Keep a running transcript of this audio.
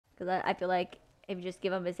Because I feel like if you just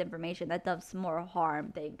give him misinformation, that does more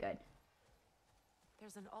harm than good.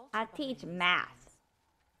 I teach math.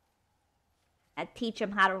 I teach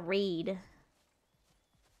him how to read.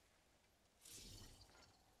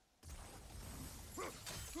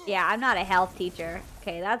 Yeah, I'm not a health teacher.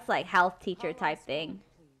 Okay, that's like health teacher type thing.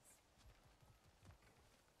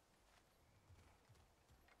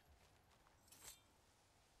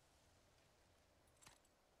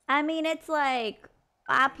 I mean, it's like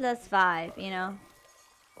 5 plus 5, you know?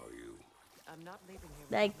 I'm not leaving here.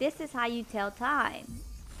 Like, this is how you tell time.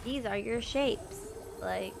 These are your shapes.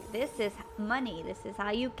 Like, this is money. This is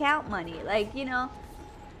how you count money. Like, you know?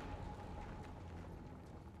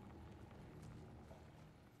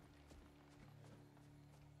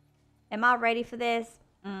 Am I ready for this?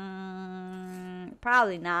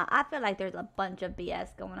 Probably not. I feel like there's a bunch of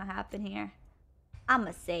BS going to happen here.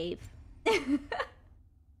 I'ma save.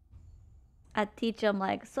 I teach them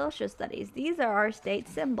like social studies. These are our state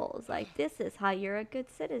symbols. Like, this is how you're a good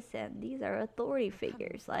citizen. These are authority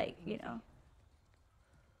figures. Like, you know.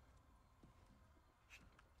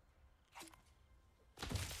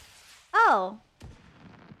 Oh.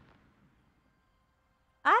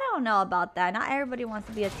 I don't know about that. Not everybody wants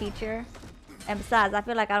to be a teacher. And besides, I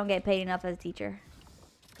feel like I don't get paid enough as a teacher.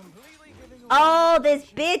 Oh, this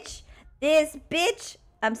bitch. This bitch.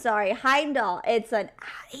 I'm sorry, Heimdall.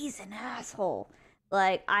 He's an asshole.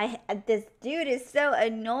 Like, this dude is so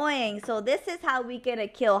annoying. So this is how we gonna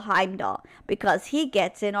kill Heimdall. Because he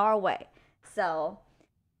gets in our way. So,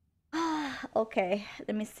 okay.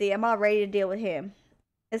 Let me see. I'm all ready to deal with him.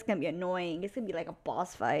 It's gonna be annoying. It's gonna be like a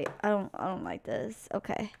boss fight. I don't like this.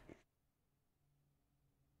 Okay.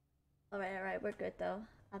 Alright, we're good though.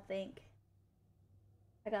 I think.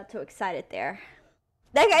 I got too excited there.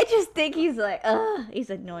 That guy just think he's like, he's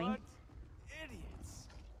annoying. What idiots.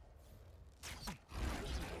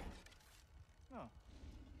 Oh.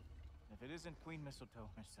 If it isn't Queen Mistletoe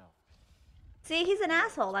herself. See, he's an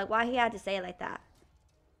asshole. Like, why he had to say it like that?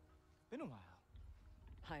 Been a while.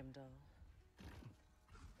 Heimdall.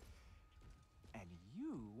 And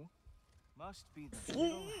you must be the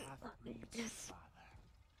little half-breed's father.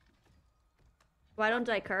 Why don't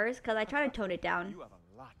I curse? Because I try to tone it down. You have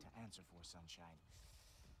a lot to answer for, Sunshine.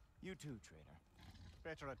 You too, traitor.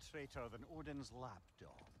 Better a traitor than Odin's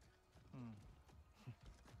lapdog.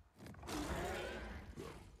 The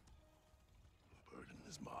burden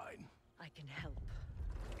is mine. I can help.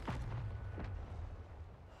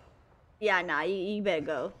 Yeah, nah, you better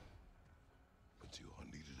go. But you are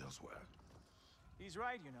needed elsewhere. He's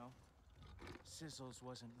right, you know. Sizzles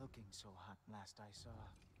wasn't looking so hot last I saw.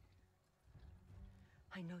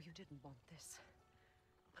 I know you didn't want this,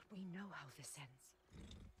 but we know how this ends.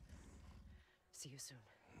 See you soon.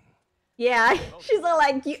 Yeah, she's all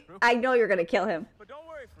like, I know you're gonna kill him. But don't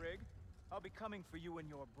worry, Frigg. I'll be coming for you and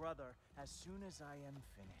your brother as soon as I am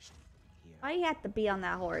finished here. Why do you have to be on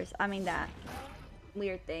that horse? I mean, that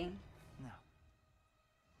weird thing. No.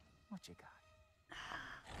 What you got?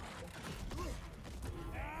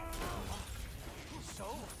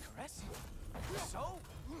 So aggressive. So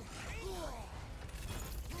angry.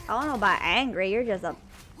 I don't know about angry. You're just a...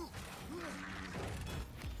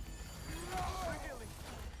 Really?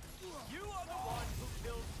 You are the one who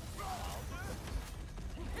killed Baldur?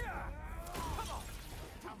 Come on,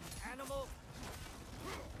 dumb animal.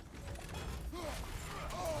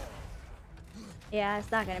 Yeah,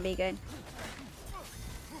 it's not gonna be good.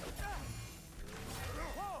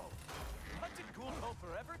 Whoa! What did Guldo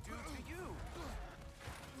forever do to you?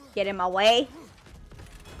 Get in my way.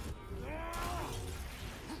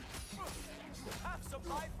 Have some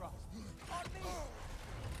Bifrost on me.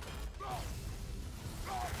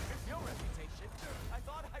 With your reputation, I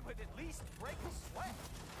thought I would at least break a sweat.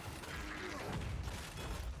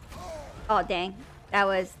 Oh dang, that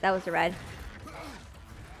was a red.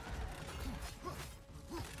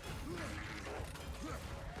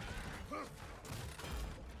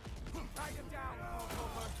 Write him down,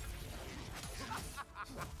 Guldo.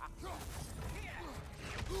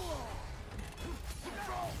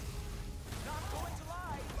 Not going to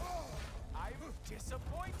lie. I'm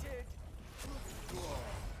disappointed.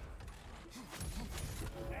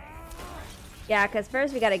 Yeah, because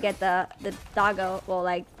first we gotta get the doggo. Well,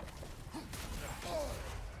 like...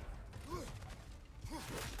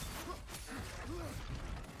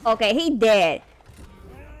 Okay, he dead.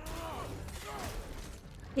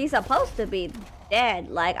 He's supposed to be dead.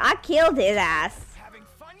 Like, I killed his ass. Having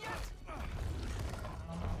fun yet?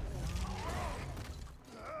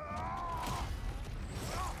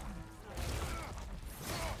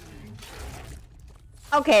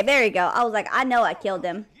 Okay, there you go. I was like, I know I killed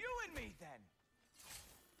him. You and me then.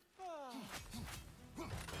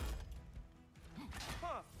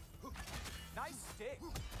 stick.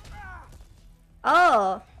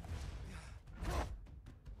 Oh.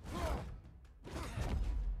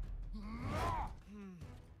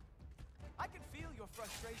 I can feel your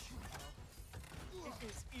frustration. It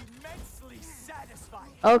is immensely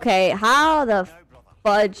satisfying. Okay, how the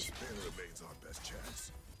fudge? Then remains our best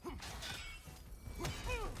chance.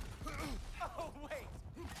 Oh wait,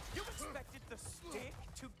 you expected the stick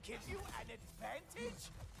to give you an advantage?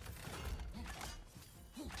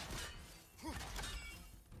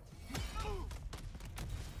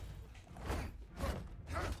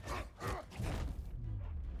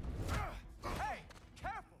 Hey,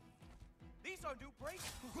 careful! These are new brakes.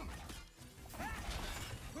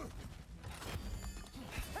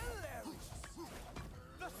 Hilarious!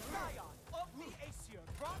 The scion of the Aesir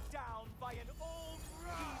brought down by an old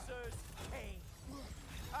geezer's cane.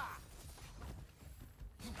 Ha!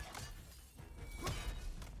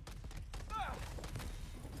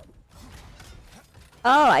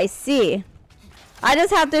 Oh, I see. I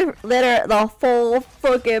just have to litter the whole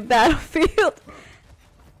fucking battlefield.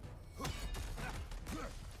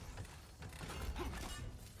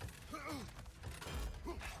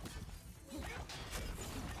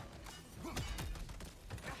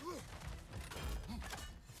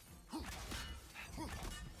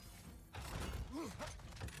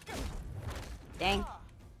 Dang.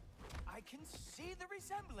 I can see the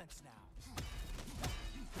resemblance now.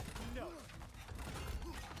 No.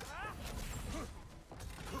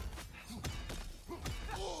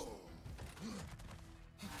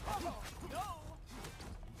 Oh, no! No!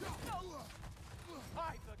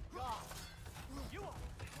 By the gods! You are...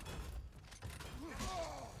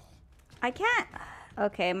 I can't.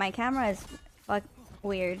 Okay, my camera is fuck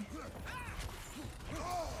weird.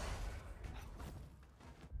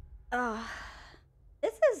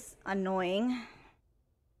 This is annoying.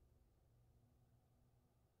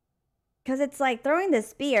 Cause it's like throwing the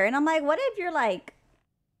spear, and I'm like, what if you're like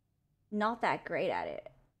not that great at it?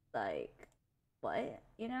 Like, what?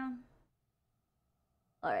 You know?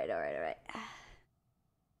 Alright, alright, alright.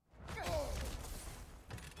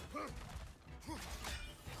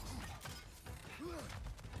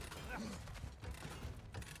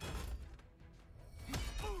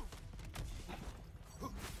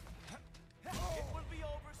 It will be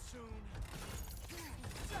over soon.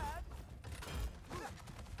 Sad.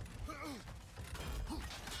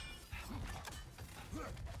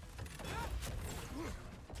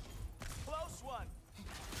 Close one,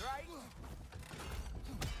 right?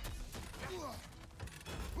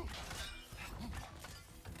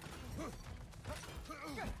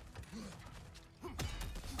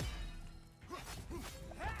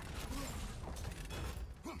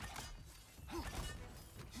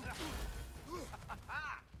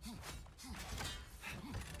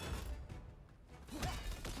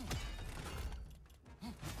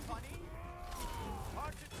 Funny?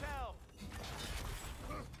 Hard to tell.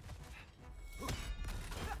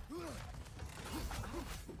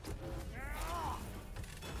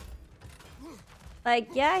 Like,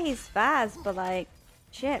 yeah, he's fast, but like,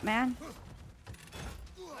 shit, man.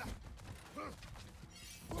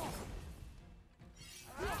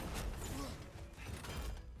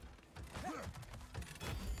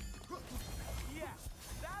 Yeah,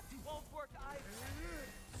 that won't work either.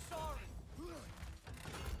 Sorry.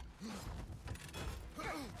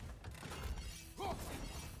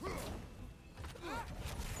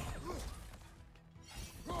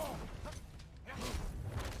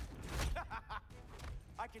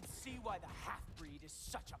 I can see why the half-breed is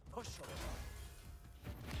such a pushover.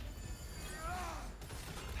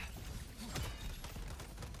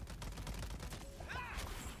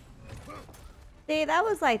 See, that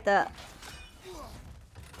was like the...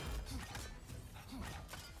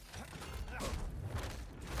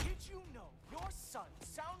 Did you know your son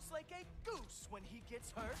sounds like a goose when he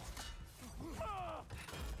gets hurt?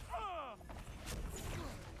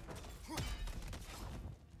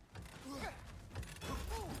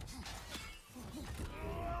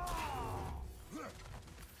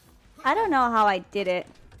 I don't know how I did it.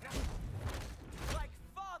 Like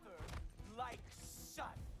father, like son.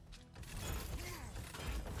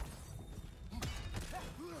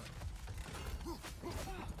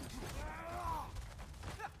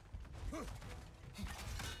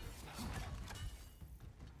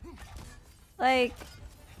 Like...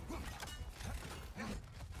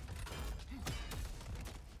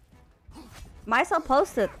 Am I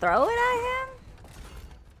supposed to throw it at him?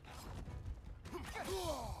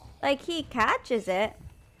 Like, he catches it.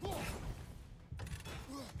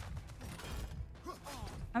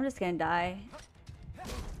 I'm just gonna die.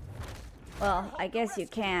 Well, I guess you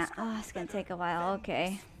can't. Oh, it's gonna take a while.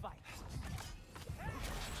 Okay.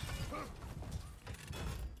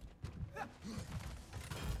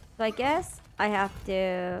 So I guess I have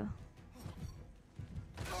to...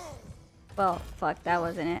 Well, fuck, that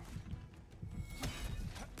wasn't it.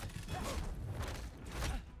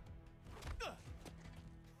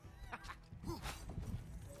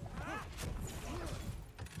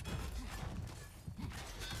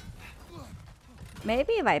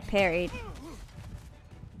 Maybe if I parried.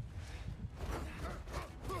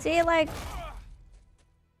 See, like...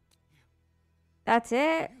 That's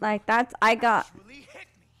it? Like, that's... I got... Actually hit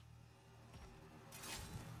me.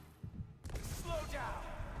 Slow down.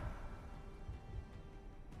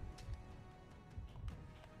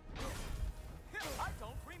 I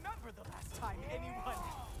don't remember the last time anyone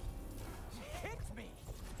hit me.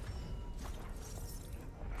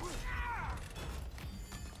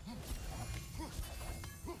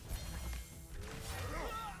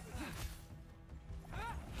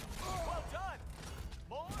 Well done.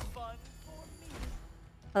 More fun for me.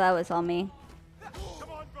 Oh, that was all me. Come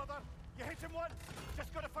on, brother. You hit him once.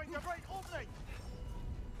 Just gotta find the right opening.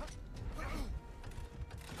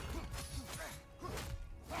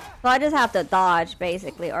 So I just have to dodge,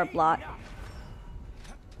 basically, or block.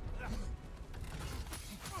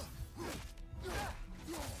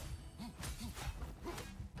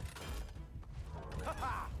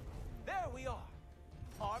 There we are.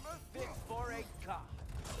 Armor fit for a god.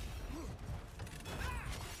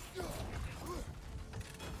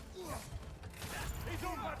 He's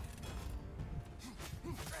over.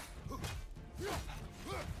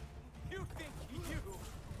 You think you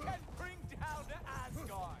can bring down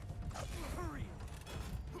Asgard? Hurry.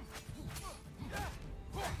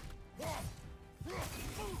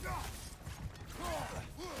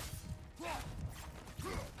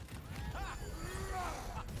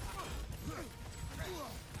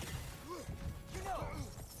 You know,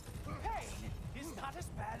 pain is not as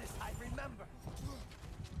bad as I remember.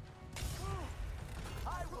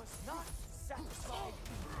 I was not satisfied.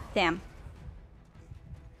 Damn.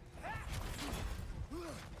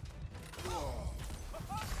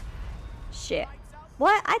 Shit.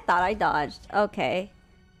 What? I thought I dodged. Okay.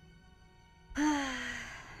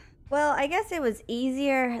 Well, I guess it was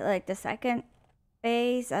easier, like the second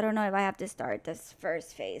phase. I don't know if I have to start this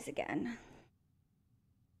first phase again.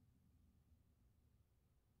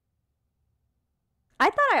 I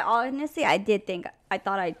thought I did think, I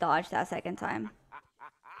thought I dodged that second time.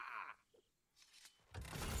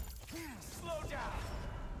 Slow down.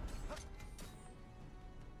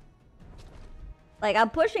 Like, I'm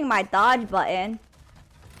pushing my dodge button.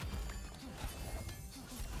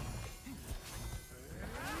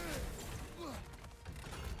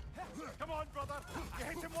 Come on, brother. You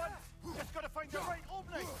hit him once. Just gotta find the right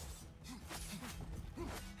opening.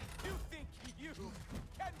 You think you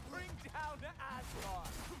can bring down Asgard?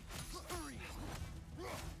 Hurry.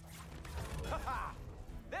 Haha.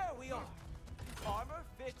 There we are. Armor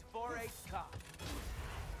fit for a god.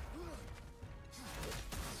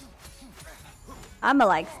 I'ma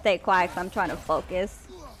like stay quiet 'cause I'm trying to focus.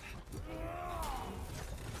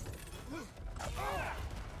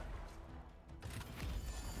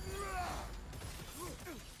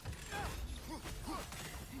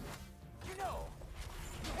 You know,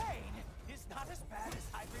 pain is not as bad as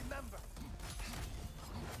I remember.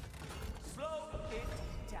 Slow it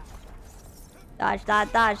down. Dodge,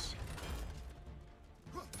 dodge, dodge.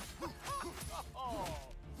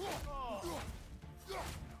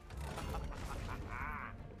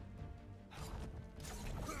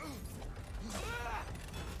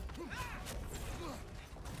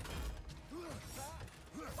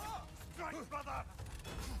 Strike, brother.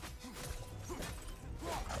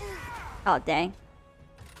 Oh, dang.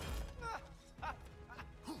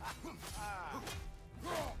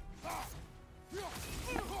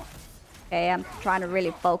 Okay, I'm trying to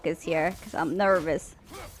really focus here because I'm nervous.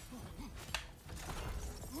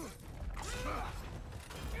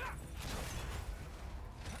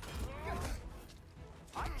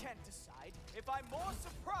 I can't decide if I'm more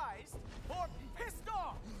surprised or pissed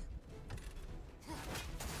off.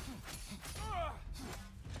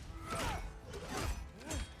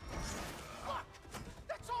 Fuck!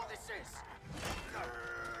 That's all this is.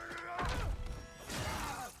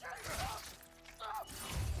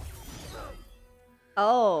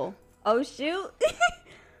 Oh. Oh, shoot.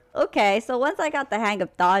 Okay, so once I got the hang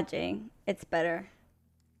of dodging, it's better.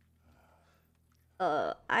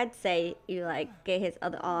 I'd say you like get his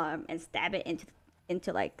other arm and stab it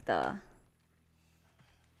into like the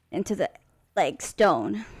like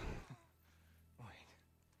stone. Wait.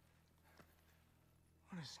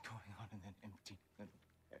 What is going on in that empty little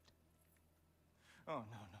head? Oh,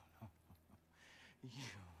 no, no, no.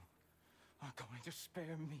 You are going to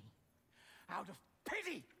spare me out of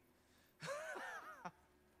pity.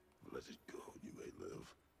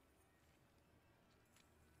 live.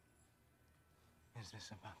 Is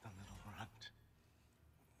this about the little runt?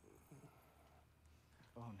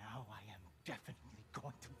 Oh, now I am definitely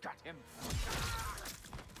going to gut him.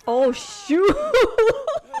 Oh shoot!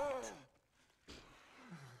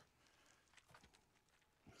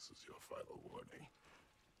 This is your final warning.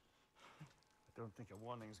 I don't think a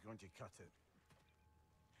warning's going to cut it.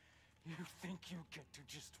 You think you get to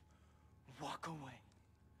just walk away?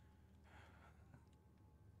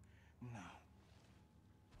 No.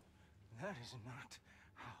 That is not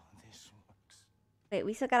how this works. Wait,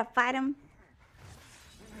 we still gotta fight him?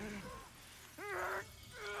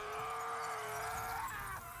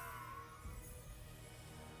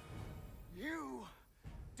 You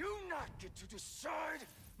do not get to decide.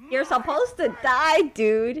 You're supposed to die,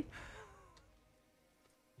 dude.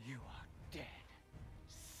 You are dead,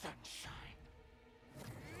 sunshine.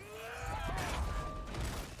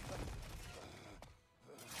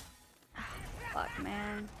 Fuck,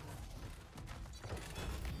 man.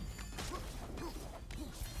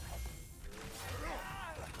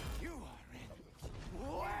 You are in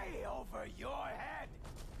way over your head.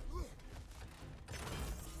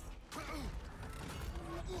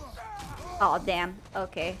 Oh, damn.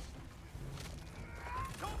 Okay.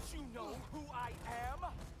 Don't you know who I am?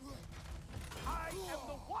 I am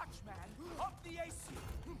the Watchman of the Aesir,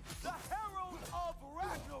 the Herald of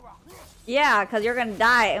Ragnarok. Yeah, because you're gonna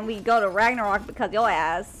die and we go to Ragnarok because your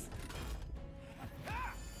ass.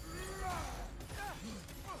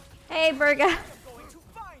 Hey, Burga. I'm going to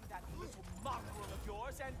find that little mongrel of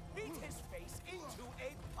yours and beat his face into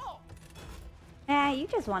a pulp. Eh, you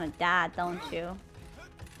just want to die, don't you?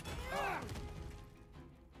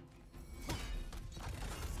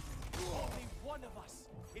 Only one of us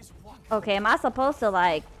is walking. Okay, am I supposed to,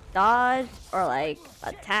 like, dodge or, like,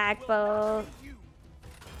 attack both? You.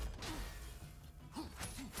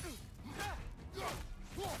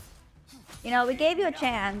 You know, we gave you a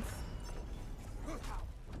chance. How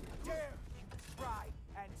dare you try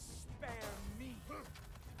and spare me?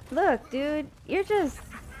 Look, dude, you're just...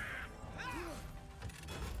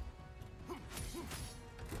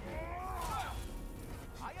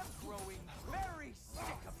 I am growing very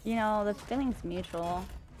sick of You know, the feeling's mutual.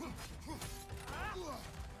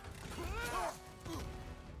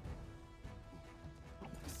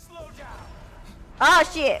 slow down. Oh,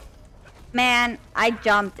 shit! Man, I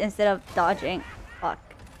jumped instead of dodging. Fuck.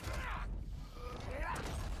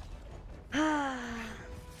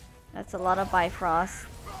 That's a lot of Bifrost.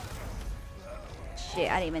 Shit,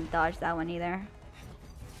 I didn't even dodge that one either.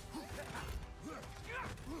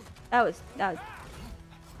 That was...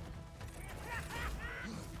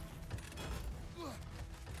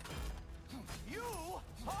 You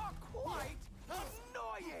are quite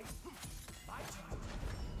annoying. My turn.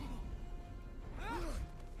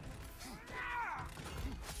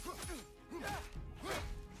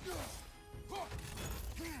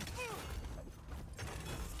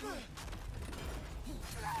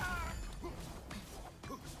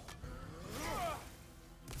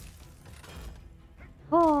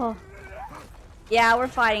 Oh. Yeah, we're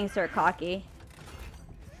fighting Sir Cocky.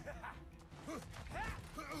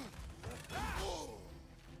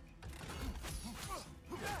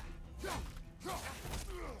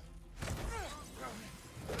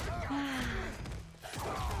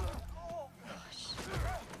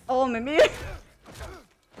 Oh, maybe.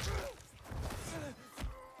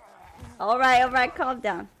 Alright, calm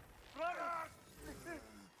down.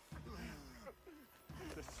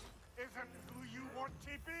 This isn't who you want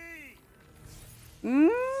to be.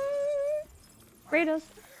 Kratos.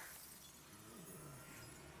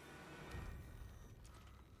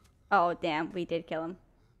 Oh, damn, we did kill him.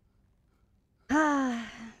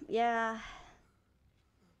 Yeah.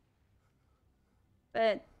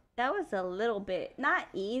 But that was a little bit, not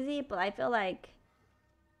easy, but I feel like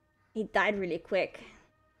he died really quick.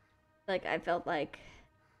 Like, I felt like,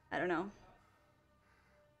 I don't know.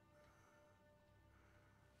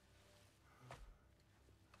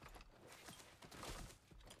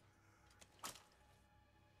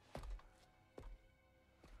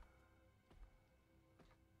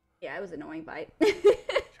 Yeah, it was an annoying fight. That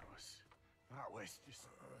was just...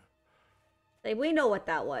 Like, we know what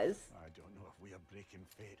that was. I don't know if we are breaking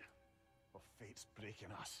fate, or fate's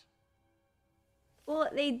breaking us. Well,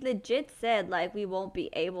 they legit said, like, we won't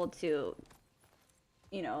be able to,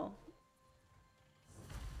 you know,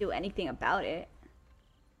 do anything about it.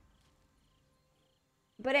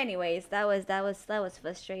 But anyways, that was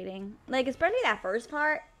frustrating. Like, especially that first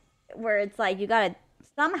part where it's like you gotta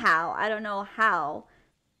somehow, I don't know how,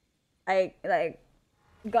 I like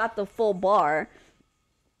got the full bar.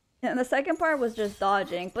 And the second part was just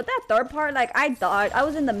dodging. But that third part, like, I dodged. I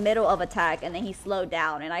was in the middle of attack, and then he slowed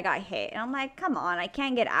down, and I got hit. And I'm like, come on, I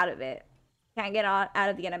can't get out of it. Can't get out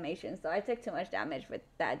of the animation. So I took too much damage with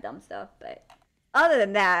that dumb stuff. But other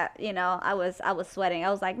than that, you know, I was sweating.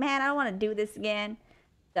 I was like, man, I don't want to do this again.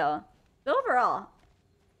 So overall,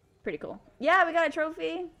 pretty cool. Yeah, we got a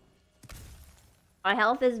trophy. Our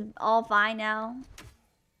health is all fine now.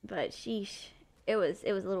 But sheesh, it was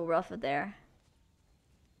a little rough up there.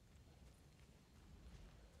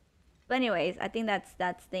 But anyways, I think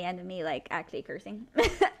that's the end of me, like, actually cursing.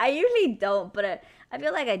 I usually don't, but I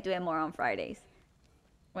feel like I do it more on Fridays.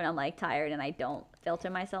 When I'm, like, tired and I don't filter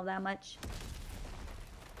myself that much.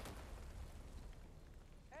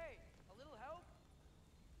 Hey, a little help?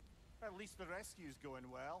 At least the rescue's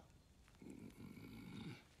going well.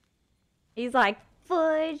 He's like,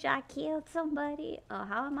 fudge, I killed somebody. Oh,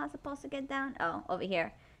 how am I supposed to get down? Oh, over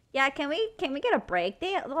here. Yeah, can we get a break?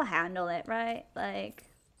 They'll handle it, right? Like...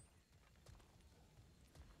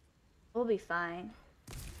 We'll be fine.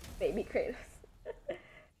 Baby Kratos.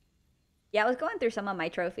 Yeah, I was going through some of my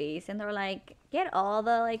trophies, and they were like, get all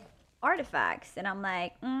the, like, artifacts. And I'm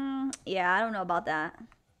like, yeah, I don't know about that.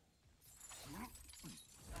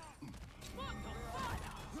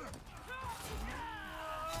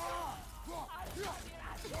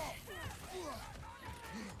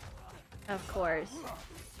 Of course.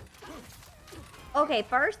 Okay,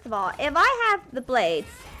 first of all, if I have the blades...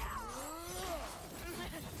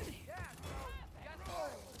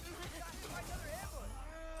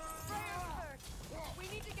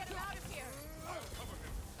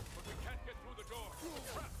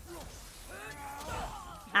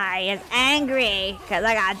 I is angry because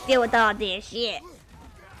I gotta deal with all this shit.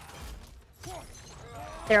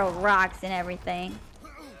 Throw rocks and everything.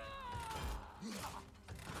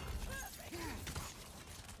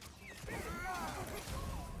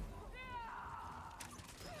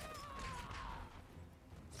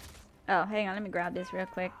 Oh, hang on, let me grab this real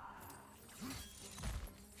quick.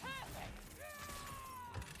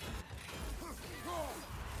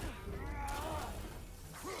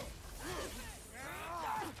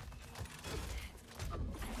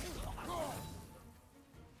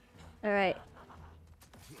 All right.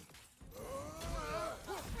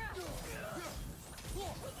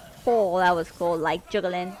 Oh, that was cool, like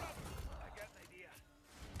juggling.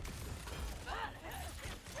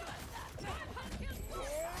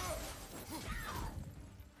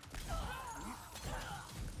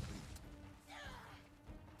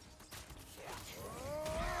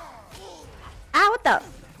 Ah, what the?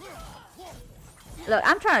 Look,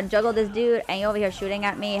 I'm trying to juggle this dude, and you're over here shooting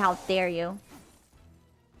at me. How dare you?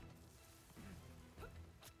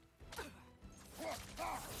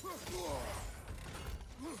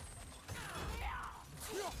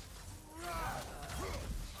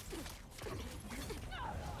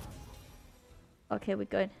 Okay, we're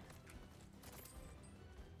good.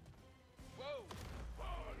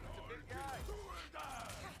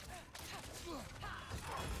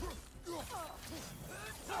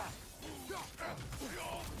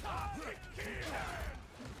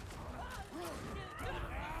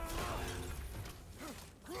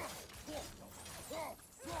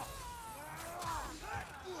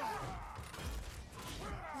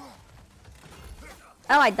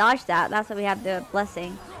 Oh, I dodged that. That's why we have the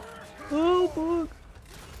blessing. Oh, fuck.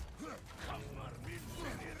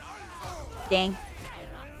 Dang.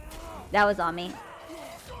 That was on me.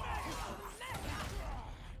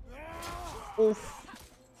 Oof.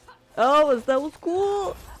 Oh, that was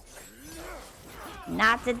cool.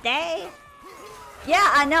 Not today.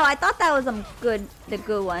 Yeah, I know. I thought that was the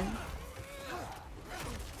good one.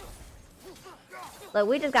 Look,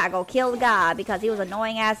 we just gotta go kill the guy because he was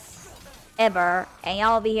annoying as ever, and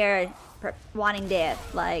y'all be here wanting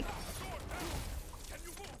death. Like,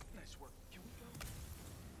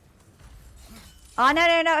 oh no,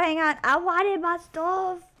 hang on. I wanted my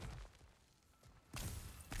stuff.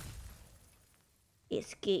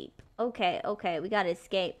 Escape. Okay, we gotta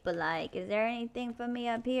escape. But like, is there anything for me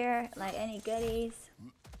up here? Like any goodies?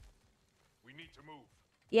 We need to move.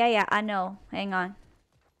 Yeah, I know. Hang on.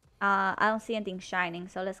 I don't see anything shining,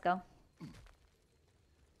 so let's go.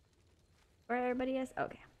 Where everybody is?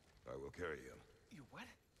 Okay. I will carry you. You what?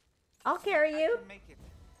 I'll carry you. I can make it.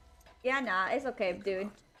 Yeah, nah, it's okay,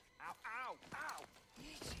 dude. Ow.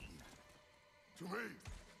 To me.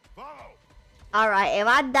 Follow. Alright, if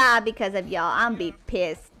I die because of y'all, I'm be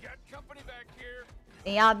pissed. Got company back here.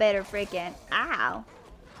 And y'all better freaking... Ow.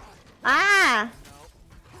 Ah!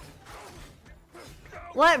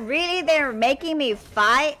 What, really? They're making me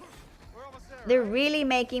fight? We're almost there. They're really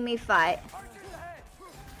making me fight. Archer's ahead.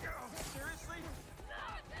 Seriously?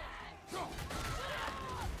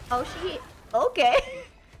 Oh, she... Okay.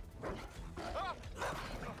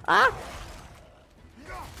 Ah!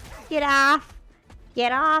 Get off!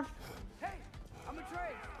 Get off! Hey, I'm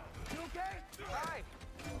Atreus. You okay? Hi.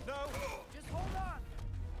 No. Just hold on.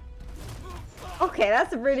 Okay,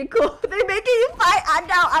 that's really cool. They're making you fight. I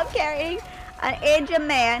know. I'm carrying an injured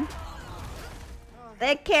man.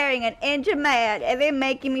 They're carrying an injured man, and they're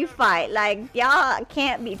making me fight. Like, y'all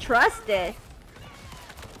can't be trusted.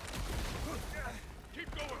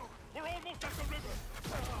 Keep going. We're almost at the river.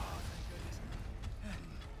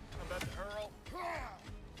 I'm about to hurl.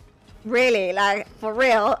 Really, like, for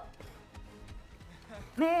real.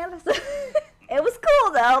 Man, listen. It was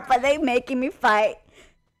cool though, but they making me fight.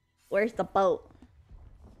 Where's the boat?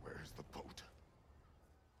 Where's the boat?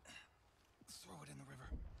 Throw it in the river.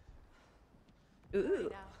 Ooh.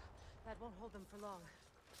 Now, that won't hold them for long.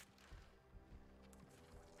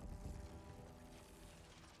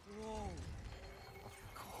 Whoa. Of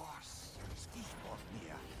course.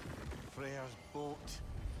 Skisbornir. Freyr's boat.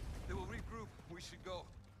 They will regroup. We should go.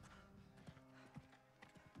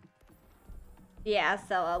 Yeah,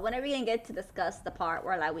 so when are we gonna get to discuss the part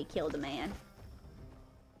where like we killed a man?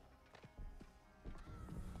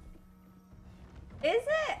 Is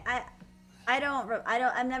it?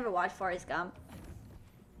 I've never watched Forrest Gump.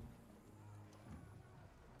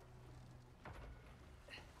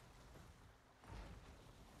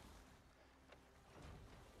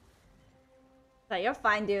 So you're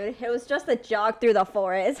fine, dude. It was just a jog through the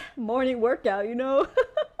forest. Morning workout, you know?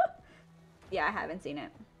 Yeah, I haven't seen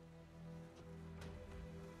it.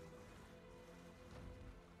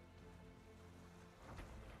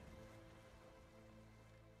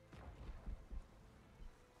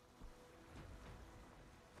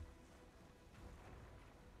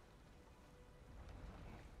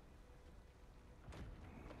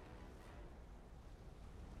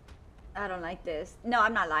 I don't like this. No,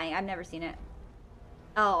 I'm not lying. I've never seen it.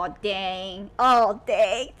 Oh, dang. Oh,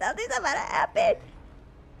 dang. Something's about to happen.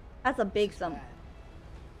 That's a big sum.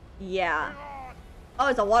 Yeah. Oh,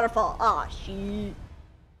 it's a waterfall. Oh, shit.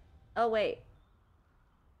 Oh, wait.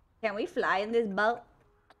 Can we fly in this boat?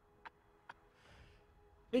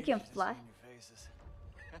 We can fly.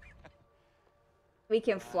 We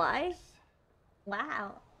can fly?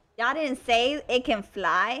 Wow. Y'all didn't say it can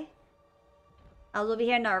fly? I was over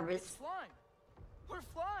here nervous. It's flying. We're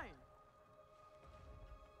flying.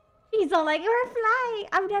 He's all like, we're flying.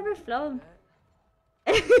 I've never flown.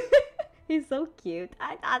 He's so cute.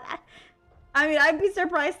 I mean, I'd be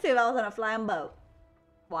surprised too if I was on a flying boat.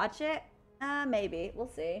 Watch it? Maybe. We'll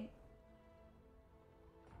see.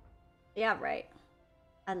 Yeah, right.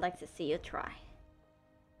 I'd like to see you try.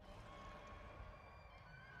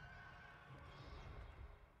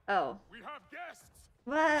 Oh. We have guests.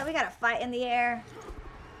 What? We gotta fight in the air.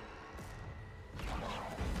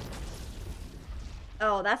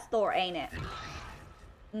 Oh, that's Thor, ain't it?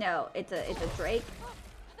 No, it's a Drake.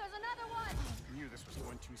 There's another one! I knew this was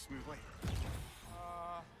going too smoothly.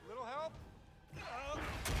 Little help?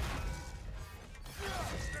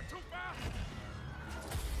 They're too fast!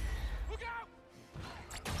 Look out!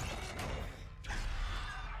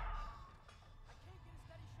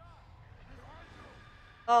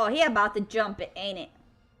 Oh, he about to jump it, ain't it?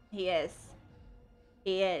 He is.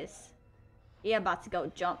 He is. He about to go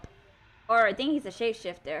jump. Or I think he's a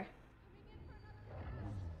shapeshifter.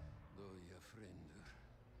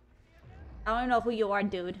 I don't know who you are,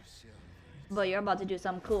 dude. But you're about to do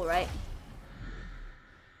something cool, right?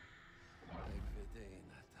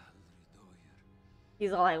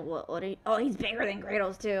 He's all like, what are you? Oh, he's bigger than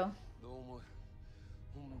Kratos, too.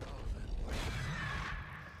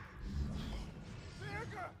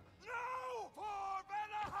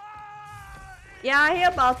 Yeah, he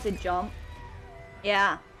about to jump.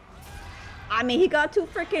 Yeah. I mean, he got 2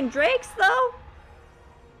 freaking Drakes, though.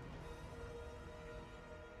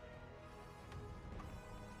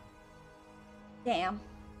 Damn.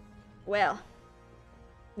 Well,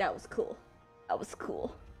 that was cool. That was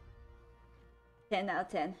cool. 10 out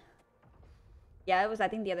of 10. Yeah, it was, I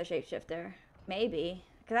think, the other shapeshifter. Maybe.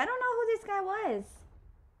 Because I don't know who this guy was.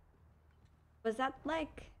 Was that,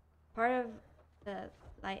 like, part of the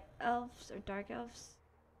light elves or dark elves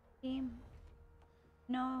team?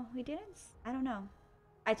 No, we didn't. I don't know.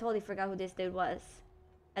 I totally forgot who this dude was.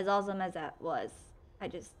 As awesome as that was, I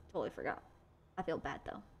just totally forgot. I feel bad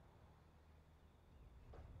though.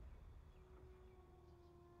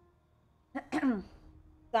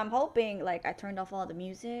 So I'm hoping like I turned off all the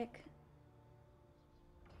music.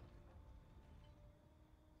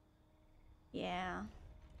 Yeah.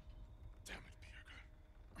 Damn it, Peter.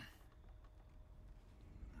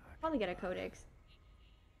 Probably get a codex.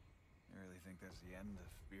 I really think that's the end of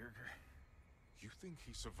Birger. You think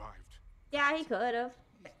he survived? Yeah, he could have.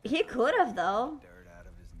 He could have though. Dirt out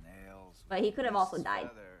of his nails. But he could have also his died.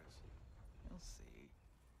 feathers. You'll see.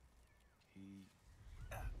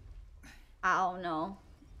 I don't know.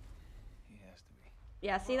 He has to be.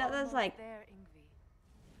 Yeah, see that's Almost like. there,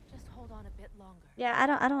 Ingvi. Just hold on a bit longer. Yeah,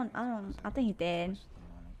 I think he's dead. Just a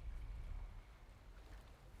moment.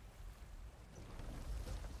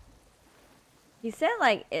 He said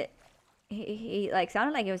like it. He like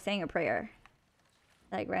sounded like he was saying a prayer.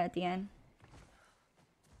 Like right at the end.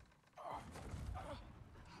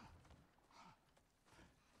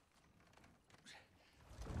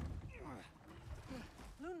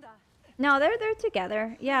 Lunda, No, they're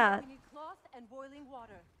together. Yeah. we need cloth and boiling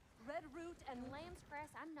water. Red root and Lamb's grass,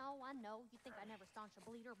 I know. You think I never staunched a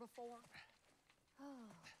bleeder before? Oh,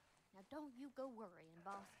 now don't you go worrying,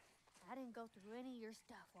 boss. I didn't go through any of your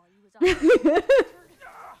stuff while you was on.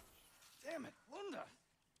 Damn it, Lunda.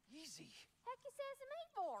 Easy. Heck you sassing me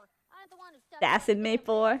for? I'm the one who stuck. Sassing me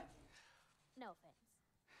for. No offense.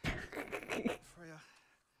 Freya,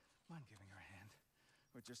 mind giving her a hand?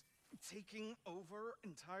 We're just taking over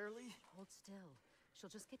entirely? Hold still. She'll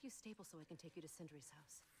just get you stable so I can take you to Sindri's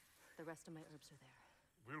house. The rest of my herbs are there.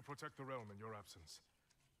 We'll protect the realm in your absence.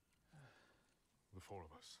 The four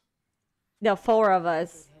of us. The four of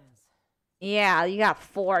us. Good hands. Yeah, you got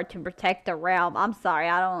four to protect the realm. I'm sorry,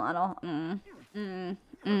 I don't.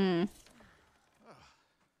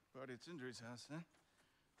 Party at Sindri's house, huh?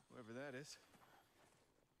 Whoever that is.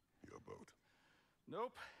 Your boat.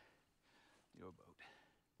 Nope. Your boat.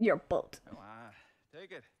 Your boat. Come on,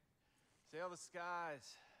 take it. Sail the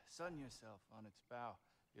skies. Sun yourself on its bow.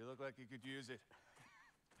 You look like you could use it.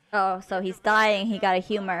 Oh, so he's dying. He got a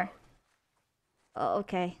humor. Oh,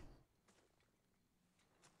 okay.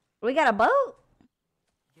 We got a boat?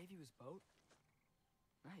 Gave you his boat?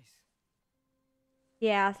 Nice.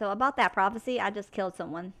 Yeah, so about that prophecy, I just killed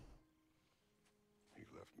someone. He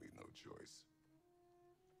left me no choice.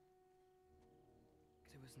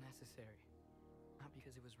 Because it was necessary. Not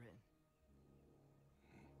because it was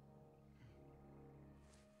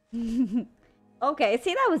written. Okay,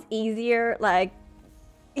 see, that was easier. Like,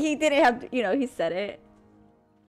 he didn't have to, he said it.